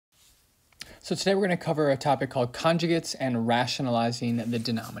So today we're going to cover a topic called conjugates and rationalizing the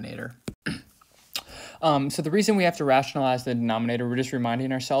denominator. So the reason we have to rationalize the denominator, we're just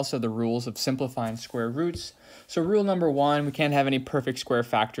reminding ourselves of the rules of simplifying square roots. So rule number one, we can't have any perfect square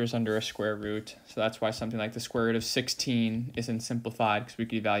factors under a square root. So that's why something like the square root of 16 isn't simplified, because we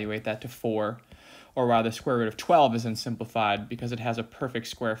could evaluate that to 4. Or while the square root of 12 isn't simplified because it has a perfect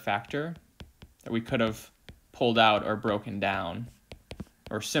square factor that we could have pulled out or broken down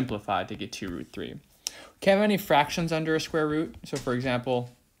or simplified to get 2 root 3. We can't have any fractions under a square root. So for example,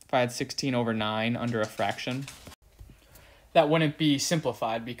 if I had 16 over 9 under a fraction, that wouldn't be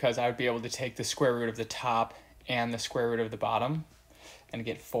simplified because I would be able to take the square root of the top and the square root of the bottom and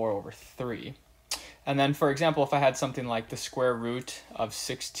get 4 over 3. And then for example, if I had something like the square root of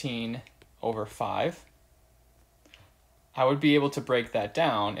 16 over 5, I would be able to break that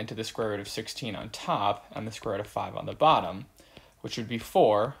down into the square root of 16 on top and the square root of 5 on the bottom, which would be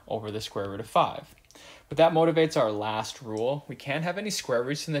 4 over the square root of 5. But that motivates our last rule. We can't have any square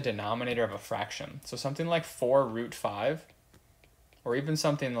roots in the denominator of a fraction. So something like 4 root 5, or even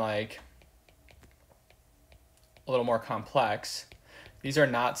something like a little more complex, these are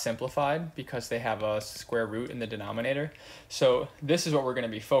not simplified because they have a square root in the denominator. So this is what we're going to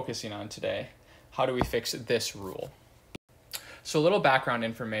be focusing on today. How do we fix this rule? So a little background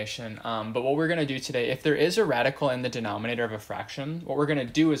information, but what we're going to do today, if there is a radical in the denominator of a fraction, what we're going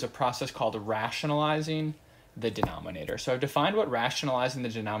to do is a process called rationalizing the denominator. So I've defined what rationalizing the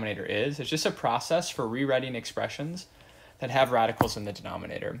denominator is. It's just a process for rewriting expressions that have radicals in the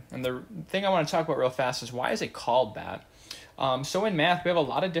denominator. And the thing I want to talk about real fast is why is it called that? So in math, we have a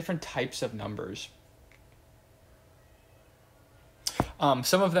lot of different types of numbers.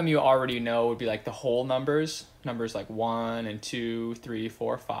 Some of them you already know would be like the whole numbers like 1 and 2, 3,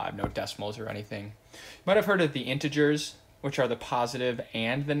 4, 5, no decimals or anything. You might have heard of the integers, which are the positive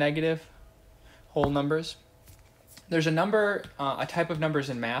and the negative whole numbers. There's a type of numbers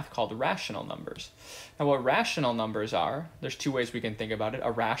in math called rational numbers. Now what rational numbers are, there's 2 ways we can think about it.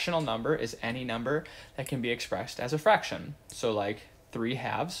 A rational number is any number that can be expressed as a fraction. So like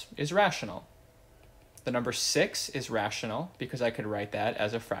 3/2 is rational. The number 6 is rational because I could write that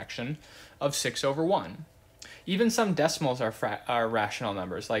as a fraction of 6 over 1. Even some decimals are rational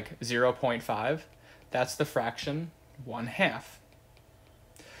numbers, like 0.5. That's the fraction 1/2.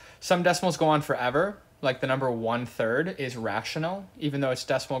 Some decimals go on forever, like the number 1/3 is rational, even though its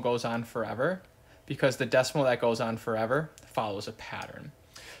decimal goes on forever, because the decimal that goes on forever follows a pattern.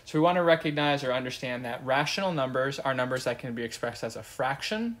 So we want to recognize or understand that rational numbers are numbers that can be expressed as a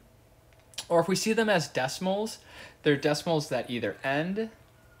fraction, or if we see them as decimals, they're decimals that either end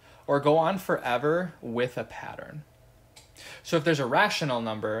or go on forever with a pattern. So if there's a rational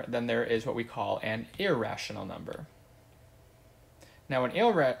number, then there is what we call an irrational number. Now an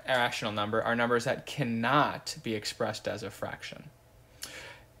irrational number are numbers that cannot be expressed as a fraction.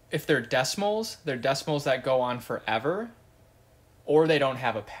 If they're decimals that go on forever, or they don't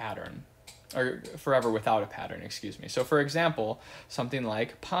have a pattern, or forever without a pattern, excuse me. So for example, something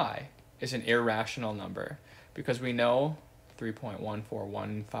like pi is an irrational number because we know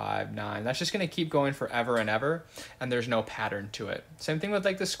 3.14159, that's just going to keep going forever and ever, and there's no pattern to it. Same thing with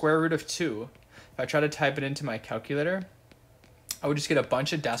like the square root of 2. If I try to type it into my calculator, I would just get a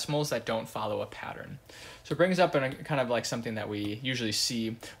bunch of decimals that don't follow a pattern. So it brings up kind of like something that we usually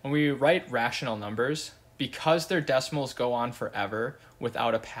see when we write rational numbers. Because their decimals go on forever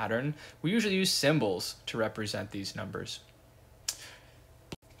without a pattern, we usually use symbols to represent these numbers.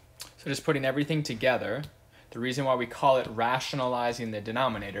 So just putting everything together, the reason why we call it rationalizing the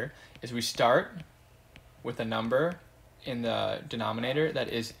denominator is we start with a number in the denominator that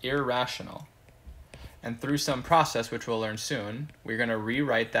is irrational. And through some process, which we'll learn soon, we're going to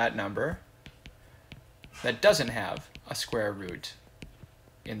rewrite that number that doesn't have a square root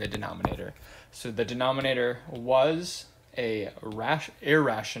in the denominator. So the denominator was a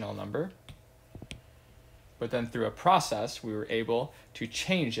irrational number, but then through a process, we were able to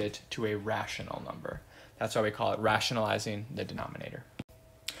change it to a rational number. That's why we call it rationalizing the denominator.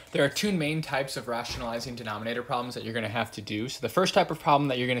 There are 2 main types of rationalizing denominator problems that you're going to have to do. So the first type of problem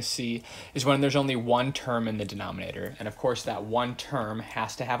that you're going to see is when there's only one term in the denominator. And of course, that one term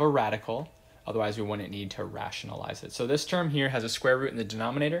has to have a radical. Otherwise, we wouldn't need to rationalize it. So this term here has a square root in the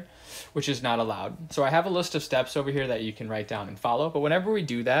denominator, which is not allowed. So I have a list of steps over here that you can write down and follow. But whenever we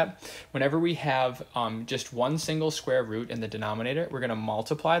do that, whenever we have just one single square root in the denominator, we're going to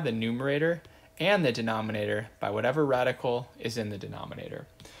multiply the numerator and the denominator by whatever radical is in the denominator.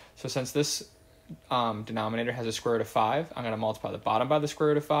 So since this denominator has a square root of 5, I'm going to multiply the bottom by the square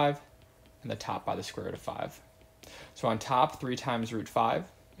root of 5 and the top by the square root of 5. So on top, 3 times root 5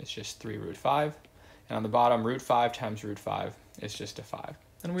 is just 3 root 5. And on the bottom, root 5 times root 5 is just a 5.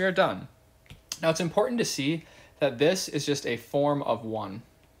 And we are done. Now it's important to see that this is just a form of 1.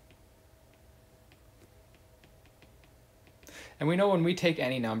 And we know when we take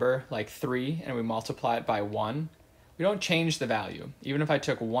any number like 3 and we multiply it by 1, we don't change the value. Even if I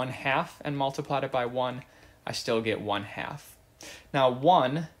took 1/2 and multiplied it by 1, I still get 1/2. Now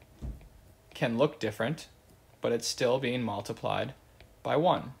 1 can look different, but it's still being multiplied by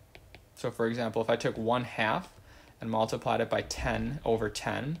 1. So for example, if I took 1/2 and multiplied it by 10 over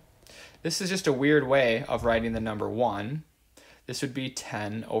 10, this is just a weird way of writing the number 1. This would be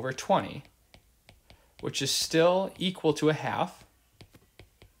 10 over 20, which is still equal to a half.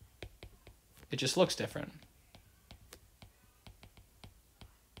 It just looks different.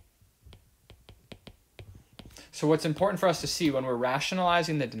 So what's important for us to see when we're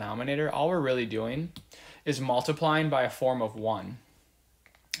rationalizing the denominator, all we're really doing is multiplying by a form of 1.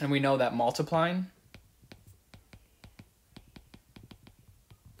 And we know that multiplying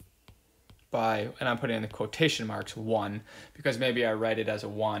by, and I'm putting in the quotation marks, 1, because maybe I write it as a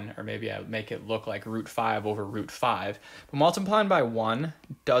 1, or maybe I make it look like root 5 over root 5. But multiplying by 1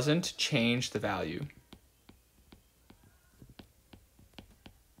 doesn't change the value.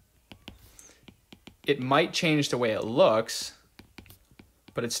 It might change the way it looks,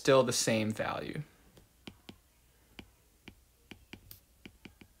 but it's still the same value.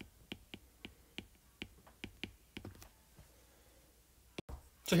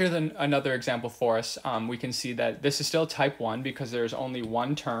 So here's another example for us. We can see that this is still type 1 because there's only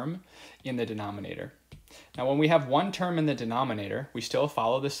one term in the denominator. Now when we have one term in the denominator, we still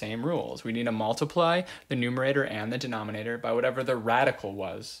follow the same rules. We need to multiply the numerator and the denominator by whatever the radical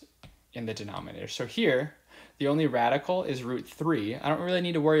was in the denominator. So here, the only radical is root 3. I don't really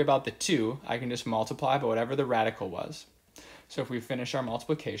need to worry about the 2. I can just multiply by whatever the radical was. So if we finish our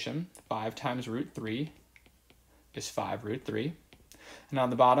multiplication, 5 times root 3 is 5 root 3. And on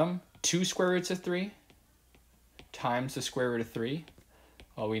the bottom, 2 square roots of 3 times the square root of 3.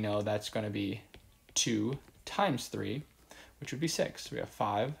 Well, we know that's going to be 2 times 3, which would be 6. We have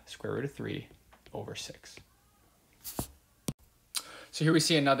 5 square root of 3 over 6. So here we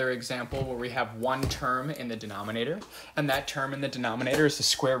see another example where we have one term in the denominator, and that term in the denominator is the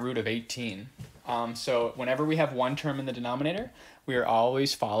square root of 18. So whenever we have one term in the denominator, we are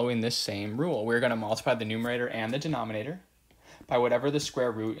always following this same rule. We're going to multiply the numerator and the denominator by whatever the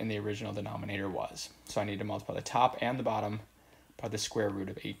square root in the original denominator was. So I need to multiply the top and the bottom by the square root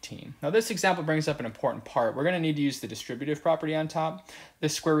of 18. Now this example brings up an important part. We're going to need to use the distributive property on top.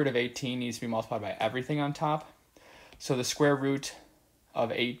 This square root of 18 needs to be multiplied by everything on top. So the square root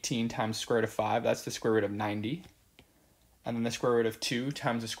of 18 times the square root of 5, that's the square root of 90. And then the square root of 2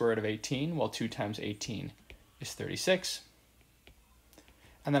 times the square root of 18, well, 2 times 18 is 36.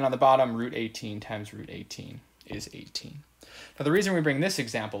 And then on the bottom, root 18 times root 18 is 18. Now the reason we bring this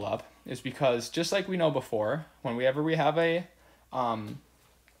example up is because just like we know before, whenever we have an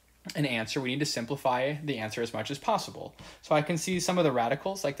answer, we need to simplify the answer as much as possible. So I can see some of the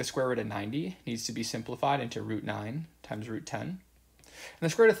radicals, like the square root of 90, needs to be simplified into root 9 times root 10. And the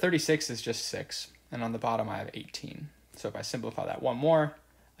square root of 36 is just 6. And on the bottom, I have 18. So if I simplify that one more,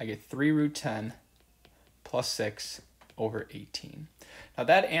 I get 3 root 10 plus 6 over 18. Now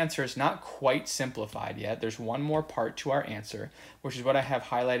that answer is not quite simplified yet. There's one more part to our answer, which is what I have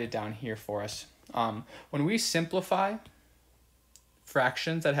highlighted down here for us. When we simplify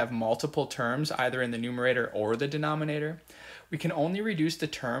fractions that have multiple terms, either in the numerator or the denominator, we can only reduce the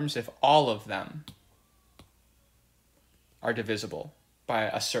terms if all of them are divisible by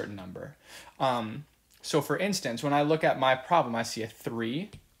a certain number. So for instance, when I look at my problem, I see a 3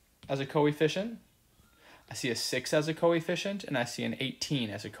 as a coefficient, I see a 6 as a coefficient, and I see an 18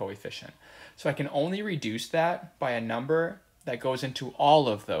 as a coefficient. So I can only reduce that by a number that goes into all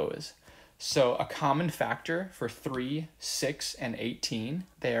of those. So a common factor for 3, 6, and 18,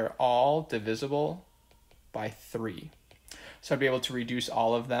 they are all divisible by 3. So I'd be able to reduce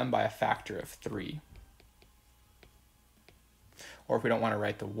all of them by a factor of 3. Or if we don't want to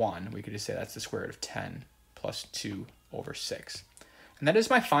write the 1, we could just say that's the square root of 10 plus 2 over 6. And that is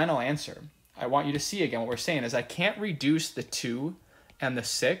my final answer. I want you to see again what we're saying is I can't reduce the 2 and the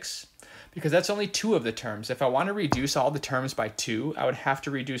 6 because that's only 2 of the terms. If I want to reduce all the terms by 2, I would have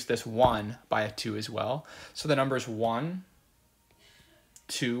to reduce this 1 by a 2 as well. So the numbers 1,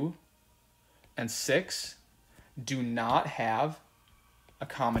 2, and 6 do not have a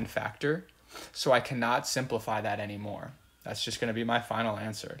common factor, so I cannot simplify that anymore. That's just going to be my final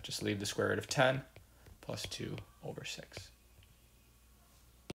answer. Just leave the square root of 10 plus 2 over 6.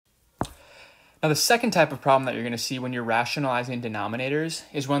 Now, the second type of problem that you're going to see when you're rationalizing denominators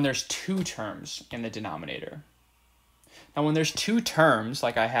is when there's two terms in the denominator. Now, when there's two terms,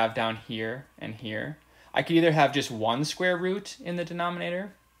 like I have down here and here, I could either have just one square root in the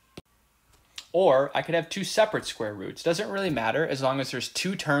denominator, or I could have two separate square roots. Doesn't really matter as long as there's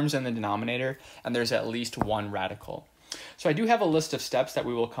two terms in the denominator and there's at least one radical. So I do have a list of steps that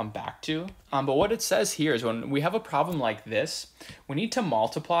we will come back to, but what it says here is when we have a problem like this, we need to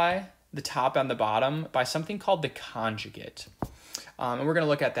multiply the top and the bottom by something called the conjugate. And we're going to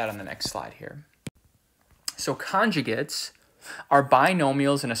look at that on the next slide here. So conjugates are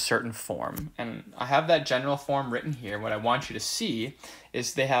binomials in a certain form. And I have that general form written here. What I want you to see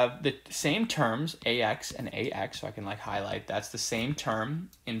is they have the same terms, ax and ax, so I can like highlight that's the same term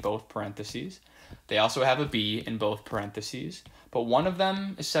in both parentheses. They also have a b in both parentheses, but one of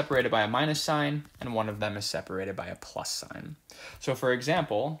them is separated by a minus sign and one of them is separated by a plus sign. So for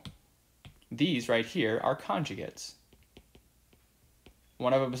example, these right here are conjugates.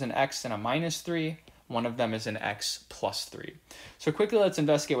 One of them is an x and a minus 3. One of them is an x plus 3. So quickly, let's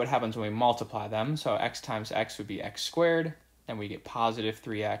investigate what happens when we multiply them. So x times x would be x squared. Then we get positive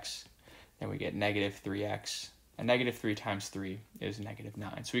 3x. Then we get negative 3x. And negative 3 times 3 is negative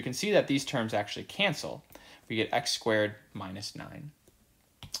 9. So we can see that these terms actually cancel. We get x squared minus 9.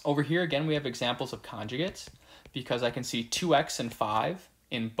 Over here, again, we have examples of conjugates because I can see 2x and 5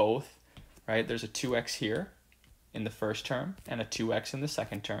 in both, right? There's a 2x here in the first term and a 2x in the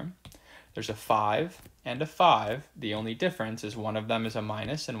second term. There's a 5 and a 5. The only difference is one of them is a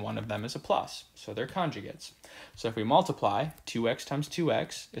minus and one of them is a plus. So they're conjugates. So if we multiply, 2x times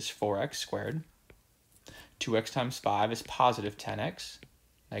 2x is 4x squared. 2x times 5 is positive 10x.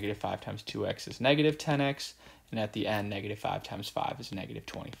 Negative 5 times 2x is negative 10x. And at the end, negative 5 times 5 is negative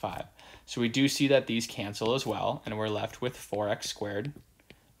 25. So we do see that these cancel as well, and we're left with 4x squared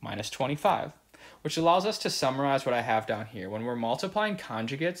minus 25. Which allows us to summarize what I have down here. When we're multiplying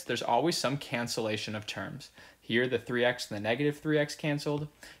conjugates, there's always some cancellation of terms. Here, the 3x and the negative 3x canceled.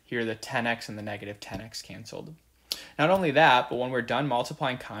 Here, the 10x and the negative 10x canceled. Not only that, but when we're done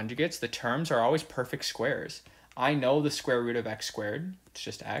multiplying conjugates, the terms are always perfect squares. I know the square root of x squared, it's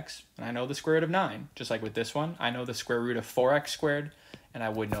just x, and I know the square root of 9. Just like with this one, I know the square root of 4x squared, and I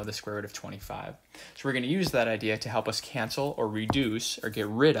would know the square root of 25. So we're going to use that idea to help us cancel or reduce or get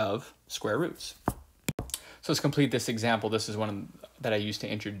rid of square roots. So let's complete this example. This is one that I used to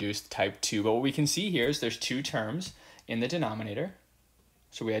introduce type 2. But what we can see here is there's two terms in the denominator.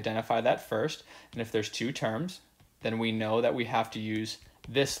 So we identify that first. And if there's two terms, then we know that we have to use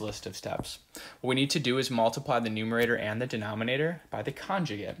this list of steps. What we need to do is multiply the numerator and the denominator by the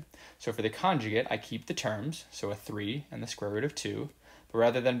conjugate. So for the conjugate, I keep the terms, so a 3 and the square root of 2. But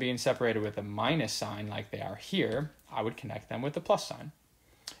rather than being separated with a minus sign like they are here, I would connect them with a plus sign.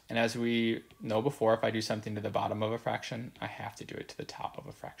 And as we know before, if I do something to the bottom of a fraction, I have to do it to the top of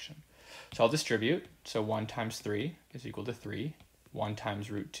a fraction. So I'll distribute. So 1 times 3 is equal to 3. 1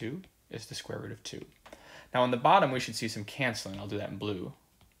 times root 2 is the square root of 2. Now on the bottom, we should see some canceling. I'll do that in blue.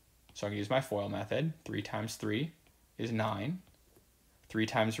 So I'm going to use my FOIL method. 3 times 3 is 9. 3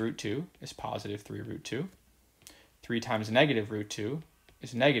 times root 2 is positive 3 root 2. 3 times negative root 2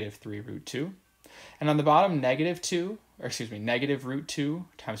 is negative 3 root 2. And on the bottom, negative root 2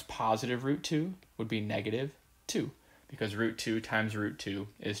 times positive root 2 would be negative 2, because root 2 times root 2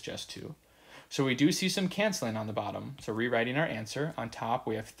 is just 2. So we do see some canceling on the bottom. So rewriting our answer, on top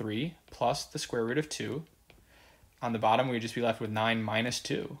we have 3 plus the square root of 2. On the bottom, we would just be left with 9 minus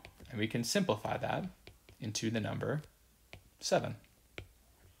 2. And we can simplify that into the number 7.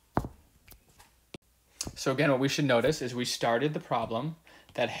 So again, what we should notice is we started the problem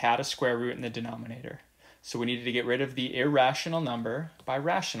that had a square root in the denominator. So we needed to get rid of the irrational number by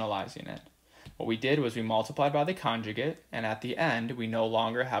rationalizing it. What we did was we multiplied by the conjugate, and at the end, we no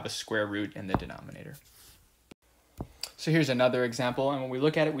longer have a square root in the denominator. So here's another example, and when we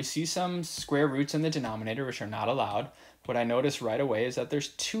look at it, we see some square roots in the denominator, which are not allowed. What I notice right away is that there's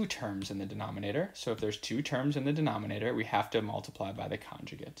two terms in the denominator. So if there's two terms in the denominator, we have to multiply by the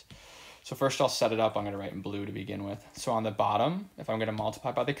conjugate. So first I'll set it up. I'm going to write in blue to begin with. So on the bottom, if I'm going to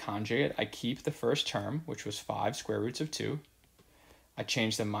multiply by the conjugate, I keep the first term, which was 5 square roots of 2. I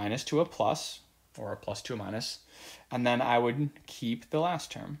change the minus to a plus, or a plus to a minus, and then I would keep the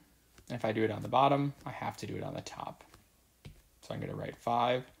last term. And if I do it on the bottom, I have to do it on the top. So I'm going to write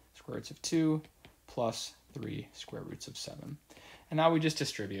 5 square roots of 2 plus 3 square roots of 7. And now we just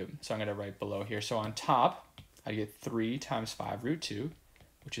distribute. So I'm going to write below here. So on top, I get 3 times 5 root 2,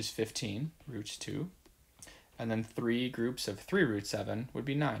 which is 15 roots 2. And then 3 groups of 3 root 7 would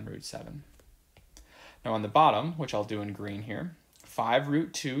be 9 root 7. Now on the bottom, which I'll do in green here, 5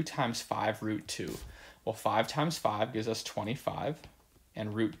 root 2 times 5 root 2. Well, 5 times 5 gives us 25,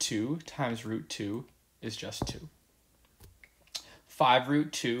 and root 2 times root 2 is just 2. 5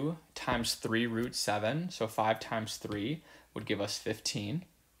 root 2 times 3 root 7, so 5 times 3 would give us 15.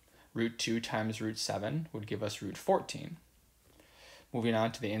 Root 2 times root 7 would give us root 14. Moving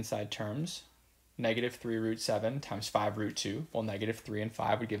on to the inside terms, negative 3 root 7 times 5 root 2, well, negative 3 and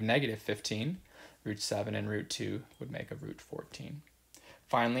 5 would give negative 15. Root 7 and root 2 would make a root 14.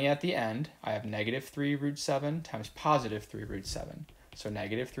 Finally, at the end, I have negative 3 root 7 times positive 3 root 7. So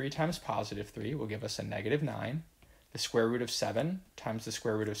negative 3 times positive 3 will give us a negative 9. The square root of 7 times the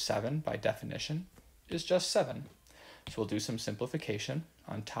square root of 7, by definition, is just 7. So we'll do some simplification.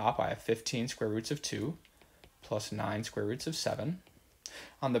 On top, I have 15 square roots of 2 plus 9 square roots of 7.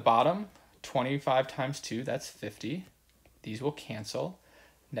 On the bottom, 25 times 2, that's 50. These will cancel.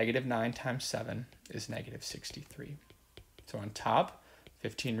 Negative 9 times 7 is negative 63. So on top,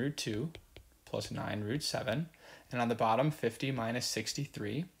 15 root 2 plus 9 root 7. And on the bottom, 50 minus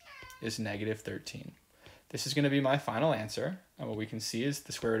 63 is negative 13. This is going to be my final answer. And what we can see is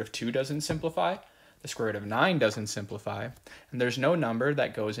the square root of 2 doesn't simplify. The square root of 9 doesn't simplify. And there's no number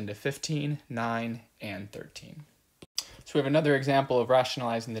that goes into 15, 9, and 13. So we have another example of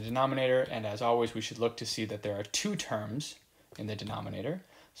rationalizing the denominator. And as always, we should look to see that there are 2 terms in the denominator.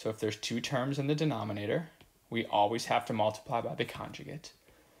 So if there's 2 terms in the denominator, we always have to multiply by the conjugate.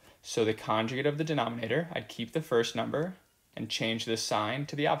 So the conjugate of the denominator, I'd keep the first number and change the sign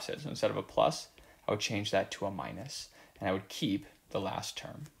to the opposite. So instead of a plus, I would change that to a minus, and I would keep the last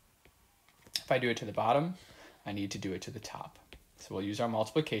term. If I do it to the bottom, I need to do it to the top. So we'll use our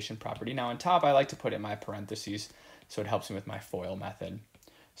multiplication property. Now on top, I like to put in my parentheses, so it helps me with my FOIL method.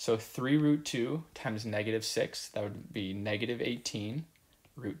 So 3 root 2 times negative 6, that would be negative 18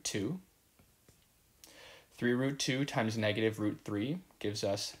 root 2. 3 root 2 times negative root 3 gives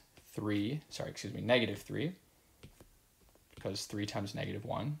us negative 3, because 3 times negative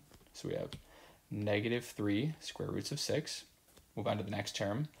 1. So we have negative 3 square roots of 6. Move on to the next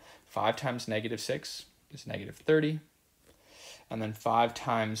term. 5 times negative 6 is negative 30. And then 5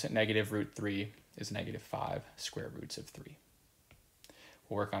 times negative root 3 is negative 5 square roots of 3.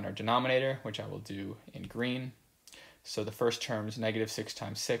 We'll work on our denominator, which I will do in green. So the first term is negative 6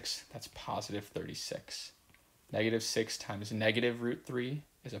 times 6, that's positive 36. Negative 6 times negative root 3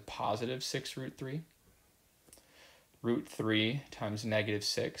 is a positive 6 root 3. Root 3 times negative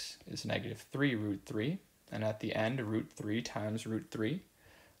 6 is negative 3 root 3. And at the end, root 3 times root 3.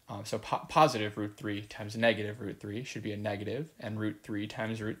 So positive root 3 times negative root 3 should be a negative, and root 3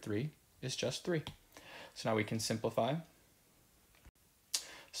 times root 3 is just 3. So now we can simplify.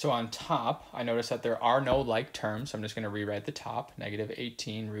 So on top, I notice that there are no like terms, so I'm just going to rewrite the top. Negative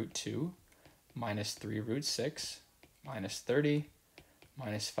 18 root 2 minus 3 root 6 minus 30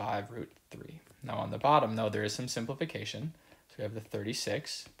 minus 5 root 3. Now on the bottom, though, there is some simplification. So we have the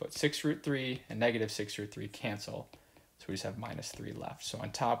 36, but 6 root 3 and negative 6 root 3 cancel. So we just have minus 3 left. So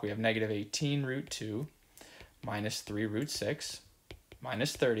on top, we have negative 18 root 2 minus 3 root 6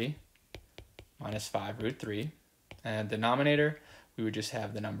 minus 30 minus 5 root 3. And denominator, we would just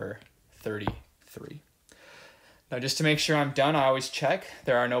have the number 33. Now, just to make sure I'm done, I always check.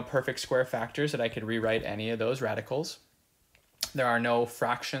 There are no perfect square factors that I could rewrite any of those radicals. There are no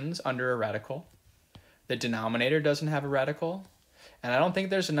fractions under a radical. The denominator doesn't have a radical. And I don't think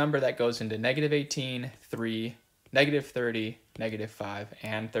there's a number that goes into negative 18, 3, negative 30, negative 5,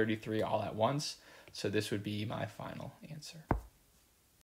 and 33 all at once. So this would be my final answer.